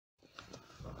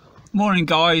Morning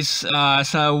guys,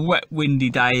 it's a wet windy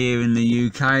day here in the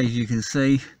UK, as you can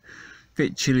see.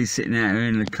 Bit chilly sitting out here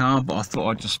in the car, but I thought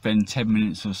I'd just spend 10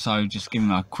 minutes or so just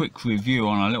giving a quick review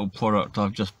on a little product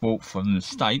I've just bought from the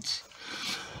States.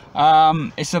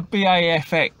 It's a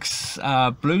BAFX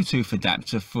Bluetooth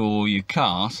adapter for your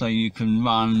car, so you can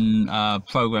run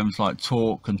programs like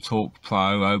Talk and Talk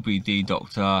Pro,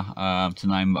 obd2, to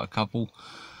name but a couple.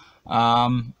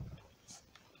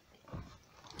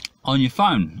 On your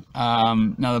phone.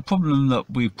 Now the problem that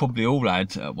we've probably all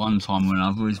had at one time or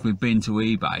another is we've been to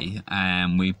eBay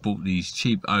and we've bought these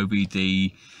cheap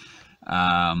obd2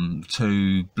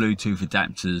 Bluetooth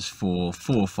adapters for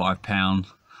 £4 or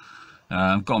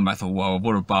 £5. Gone back, thought, well,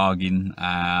 what a bargain.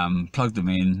 Plugged them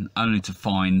in only to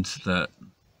find that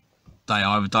they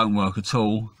either don't work at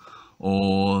all,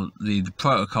 or the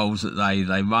protocols that they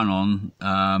run on,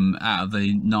 out of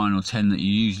the 9 or 10 that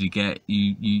you usually get,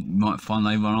 you might find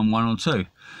they run on 1 or 2.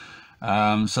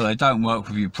 So they don't work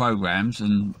with your programs,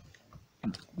 and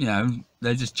you know,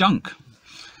 they're just junk.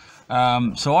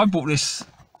 So I bought this,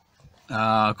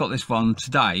 I got this one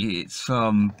today. It's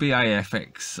from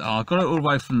BAFX. I got it all the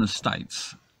way from the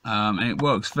States, and it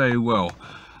works very well.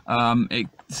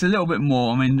 It's a little bit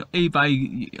more. I mean,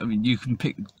 eBay, you can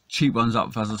pick cheap ones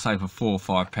up, as I say, for £4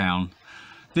 or £5.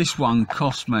 This one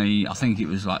cost me, I think it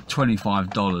was like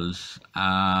 $25,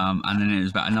 and then it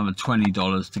was about another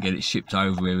 $20 to get it shipped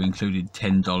over here, included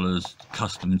 $10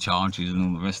 custom charges and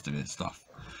all the rest of it stuff.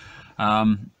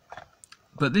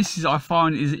 But this is, I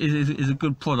find, is a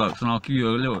good product, and I'll give you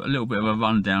a little bit of a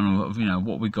rundown of, you know,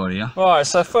 what we got here. Right.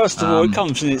 So first of all, it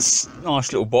comes in its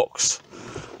nice little box.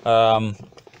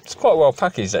 It's quite well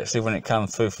packaged actually when it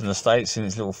comes through from the States, in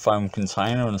its little foam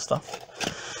container and stuff.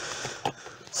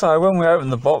 So when we open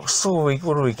the box, what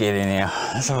do we get in here?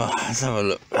 Let's have a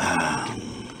look.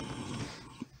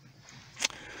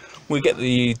 We get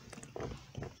the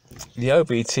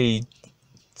obd2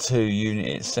 unit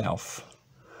itself.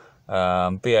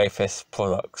 BAFX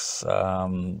products.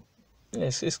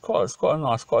 It's quite a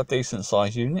nice, quite a decent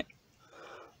size unit.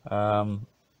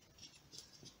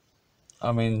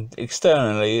 I mean,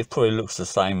 externally it probably looks the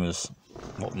same as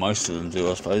what most of them do,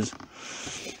 I suppose.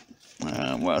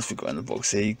 What else we got in the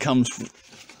box here? It comes with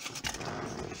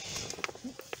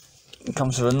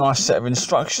a nice set of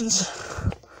instructions.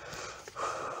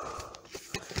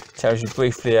 Tells you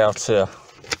briefly how to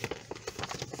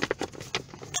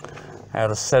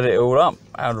set it all up,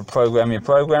 how to program your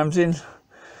programs in.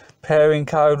 Pairing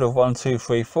code of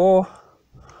 1234.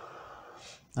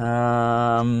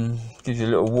 Gives you a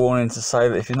little warning to say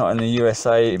that if you're not in the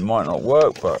USA, it might not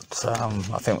work, but I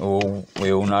think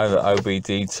we all know that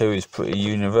obd2 is pretty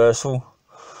universal.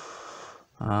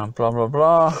 Blah blah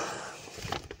blah.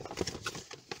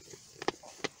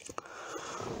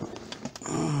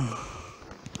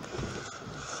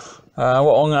 What I'm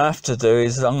going to have to do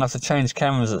is I'm going to have to change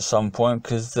cameras at some point,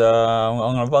 because I'm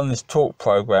going to run this Talk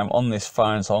program on this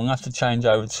phone, so I'm going to have to change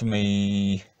over to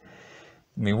my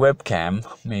webcam,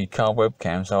 my car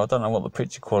webcam, so I don't know what the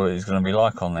picture quality is going to be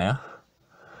like on there.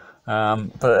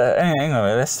 But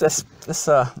anyway, let's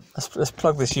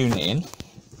plug this unit in,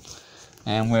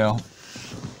 and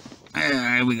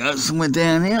there we go, somewhere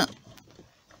down here.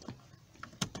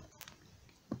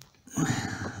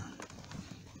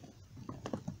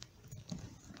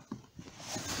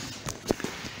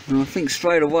 And I think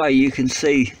straight away you can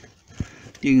see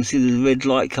the red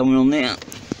light coming on there.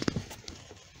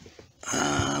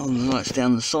 All the lights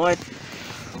down the side.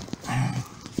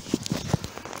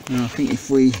 And I think if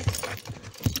we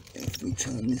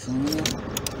turn this on now.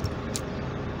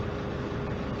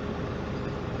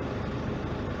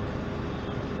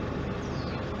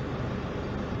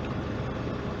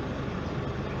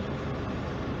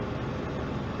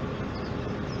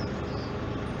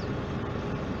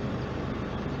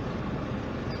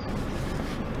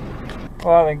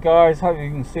 Right then guys, hope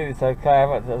you can see this okay.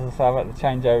 As I say, I've had to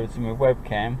change over to my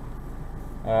webcam.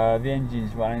 The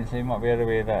engine's running, so you might be able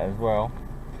to hear that as well.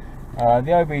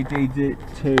 The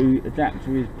obd2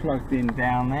 adapter is plugged in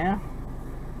down there.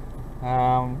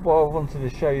 What I wanted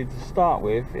to show you to start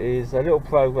with is a little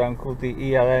program called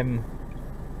the elm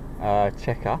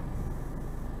checker.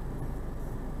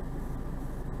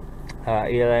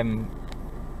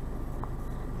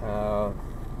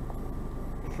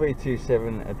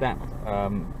 elm327 adapter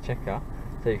checker,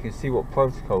 so you can see what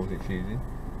protocols it's using.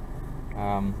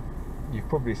 You've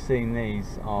probably seen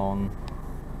these on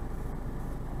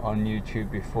YouTube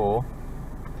before.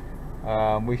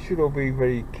 We should all be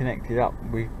ready connected up.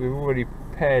 We've already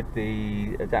paired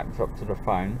the adapter up to the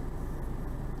phone,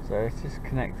 so let's just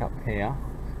connect up here.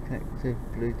 Connect to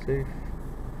Bluetooth.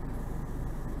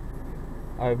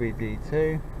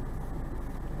 obd2,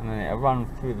 and then it'll run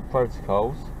through the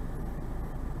protocols,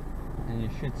 and you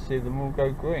should see them all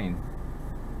go green.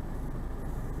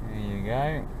 There you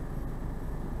go.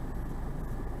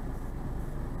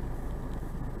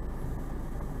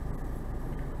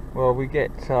 Well, we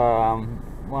get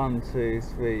 1, 2,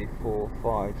 3, 4,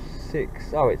 5,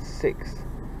 6. Oh, it's 6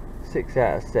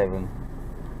 out of 7,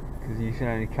 because you can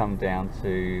only come down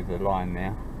to the line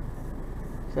there.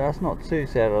 So that's not too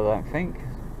sad, I don't think.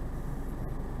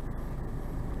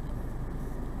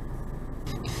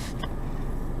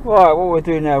 Right, what we'll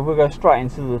do now, we'll go straight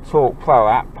into the Talk Pro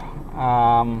app.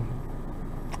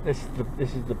 This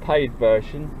is the paid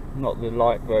version, not the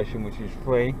light version, which is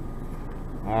free.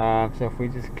 So if we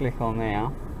just click on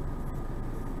there,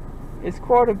 it's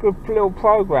quite a good little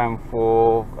program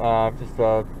for just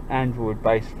an Android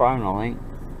based phone, I think.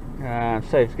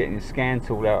 Saves getting the scan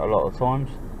tool out a lot of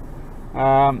times.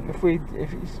 Let me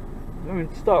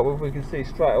start with, we can see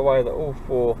straight away that all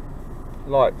 4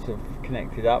 lights have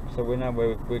connected up, so we know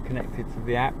we're connected to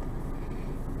the app.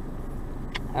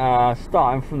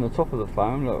 Starting from the top of the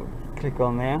phone, look, click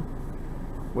on there,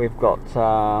 we've got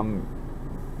all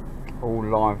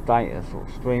live data sort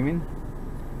of streaming.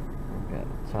 We'll get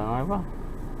the turn over.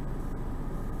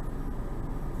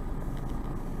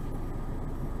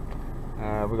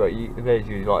 We've got there's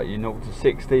your like your 0 to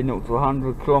 60, 0 to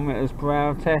 100 kilometers per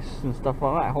hour tests and stuff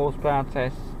like that, horsepower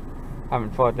tests.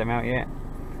 Haven't tried them out yet.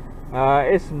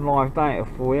 Here's some live data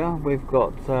for you. We've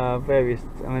got various,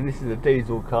 I mean this is a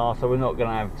diesel car, so we're not going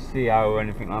to have CO or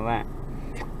anything like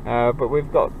that, but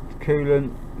we've got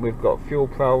coolant, we've got fuel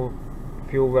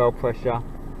rail pressure,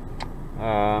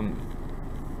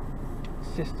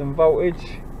 system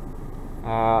voltage,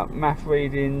 MAF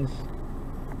readings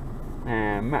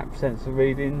and map sensor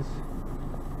readings.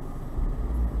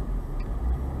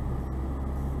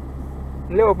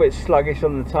 A little bit sluggish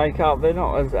on the take up. They're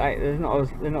not as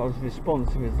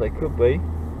responsive as they could be,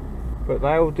 but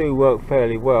they all do work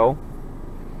fairly well.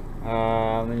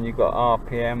 Then you've got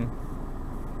RPM,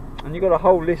 and you've got a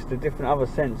whole list of different other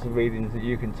sensor readings that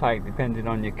you can take depending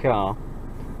on your car.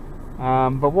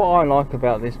 But what I like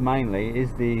about this mainly is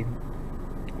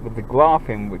with the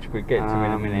graphing, which we'll get to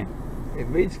in a minute. It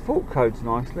reads fault codes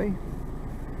nicely.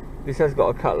 This has got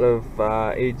a couple of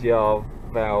EGR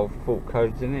valve fault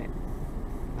codes in it.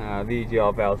 The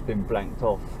EGR valve's been blanked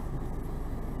off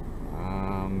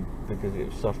because it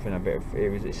was suffering a bit of,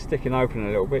 it's sticking open a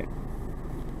little bit.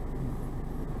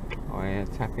 Oh yeah,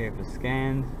 tap here for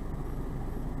scans.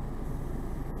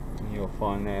 And you'll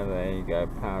find there you go,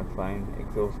 powertrain,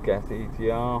 exhaust gas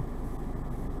EGR.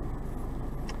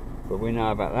 But we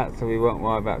know about that, so we won't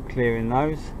worry about clearing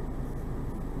those.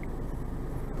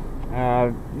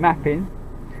 Mapping,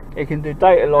 it can do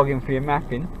data logging for your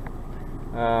mapping.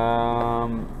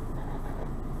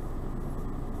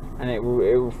 And it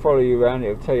will follow you around.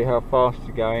 It will tell you how fast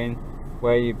you're going,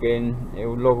 where you've been. It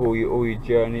will log all your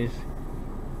journeys,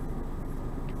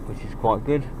 which is quite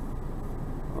good.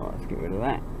 Right, let's get rid of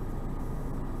that.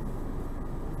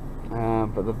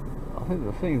 But I think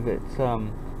the thing that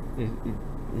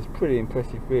is pretty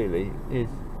impressive really is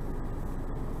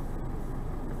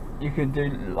you can do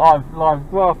live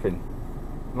graphing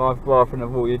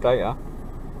of all your data.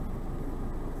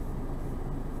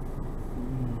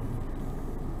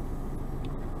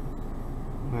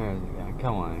 Where is it going?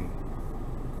 Come on.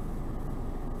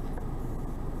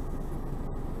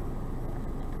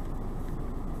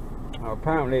 Oh,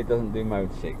 apparently it doesn't do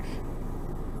mode 6.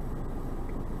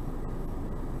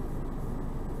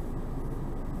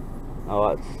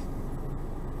 Oh, that's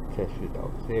test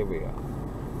results. Here we are.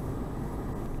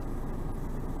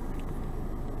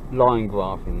 Line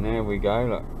graphing. There we go.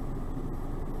 Look.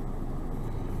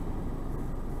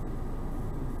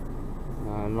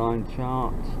 Line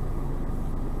chart.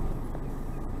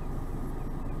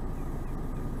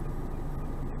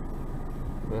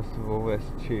 First of all,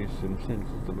 let's choose some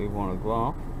sensors that we want to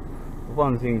graph. The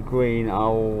ones in green are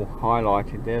all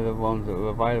highlighted. They're the ones that are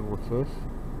available to us.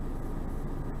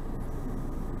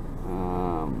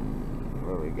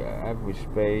 There we go. Average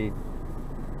speed,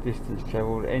 distance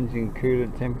travelled, engine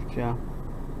coolant temperature,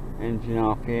 engine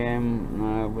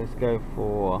RPM. Let's go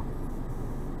for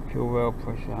fuel rail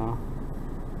pressure,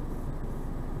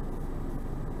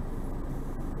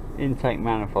 intake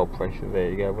manifold pressure. There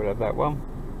you go. We'll have that one.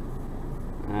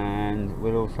 And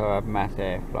we'll also have mass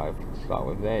airflow to start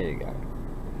with. There you go.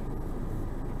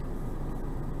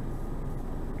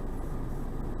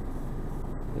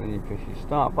 Then you push your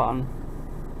start button,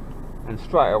 and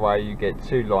straight away you get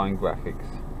 2 line graphics,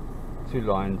 2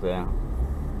 lines there.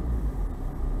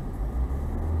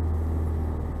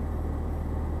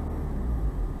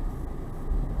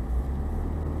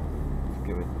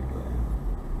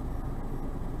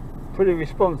 pretty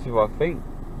responsive, I think.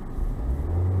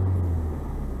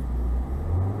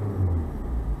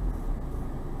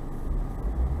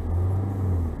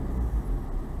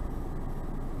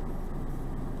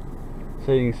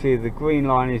 So you can see the green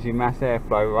line is your mass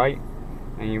airflow rate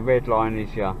and your red line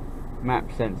is your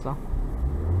map sensor.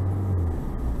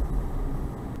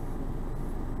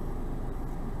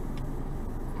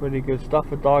 Pretty good stuff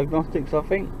for diagnostics, I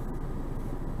think.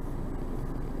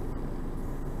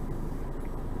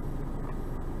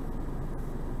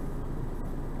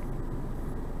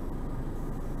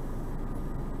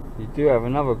 You do have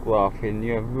another graph in,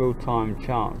 you have real-time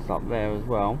charts up there as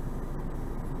well.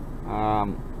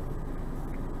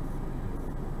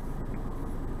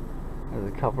 There's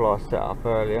a couple I set up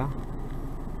earlier.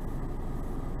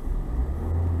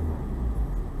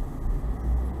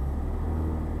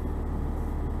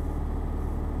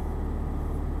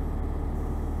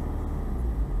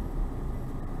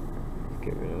 Let's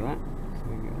get rid of that. So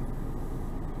we go.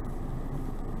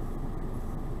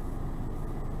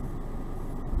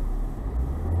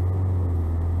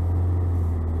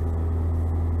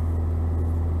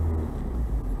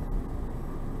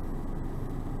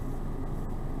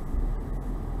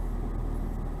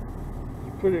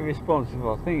 Pretty responsive,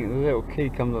 I think. The little key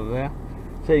comes up there.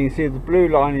 So you can see the blue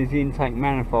line is the intake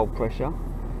manifold pressure,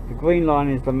 the green line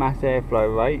is the mass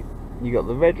airflow rate, you got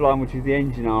the red line which is the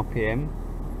engine RPM,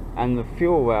 and the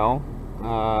fuel well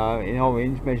in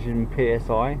orange measuring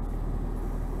PSI.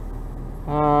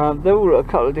 They're all at a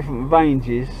couple of different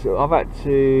ranges. So I've had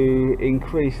to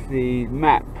increase the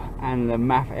map and the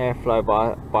MAF airflow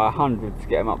by 100 to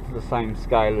get them up to the same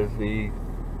scale as the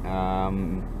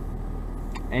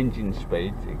engine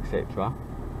speeds, etc.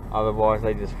 Otherwise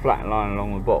they just flatline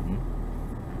along the bottom.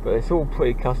 But it's all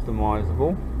pretty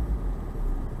customizable.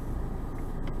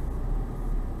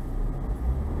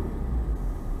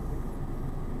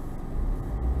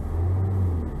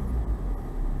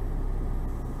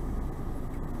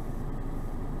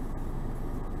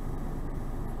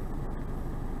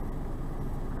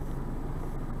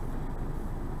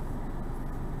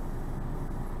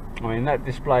 I mean, that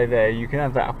display there, you can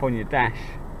have that up on your dash,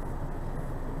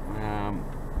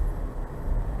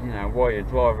 you know, while you're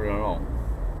driving along,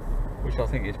 which I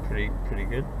think is pretty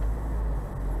good.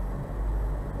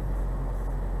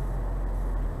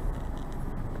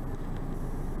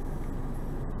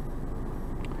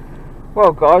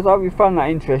 Well, guys, I hope you found that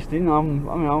interesting.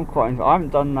 I'm quite. I haven't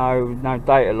done no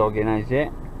data logging as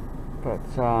yet, but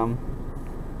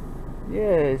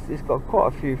yeah, it's got quite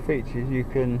a few features. You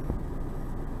can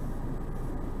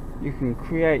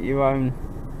create your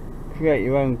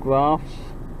own graphs.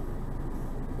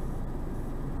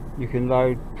 You can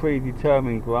load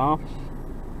predetermined graphs.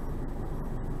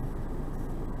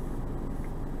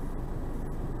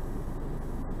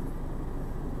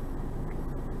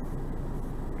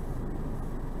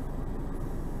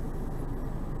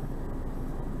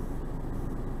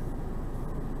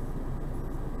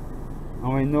 I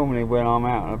mean, normally when I'm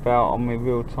out and about on my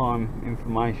real-time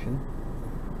information,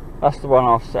 that's the one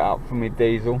I've set up for my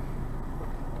diesel.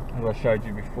 As I showed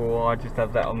you before, I just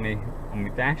have that on my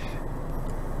dash.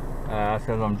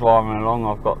 So as I'm driving along,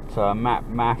 I've got map,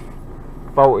 MAF,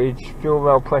 voltage, fuel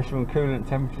rail pressure and coolant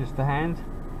temperatures to hand,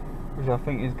 which I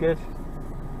think is good.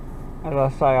 As I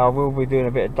say, I will be doing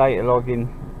a bit of data logging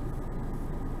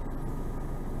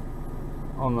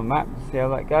on the map to see how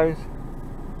that goes.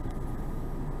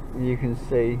 And you can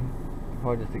see, if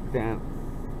I just dig down,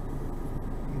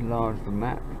 enlarge the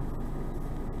map,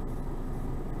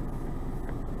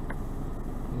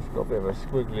 it's got a bit of a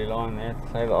squiggly line there to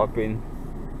say that I've been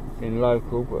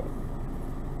local, but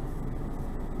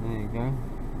there you go.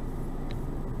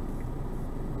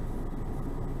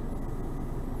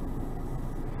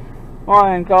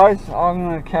 Right then, guys, I'm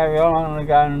going to carry on. I'm going to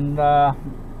go and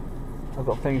I've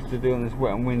got things to do on this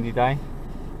wet and windy day.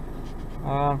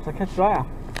 So catch you later.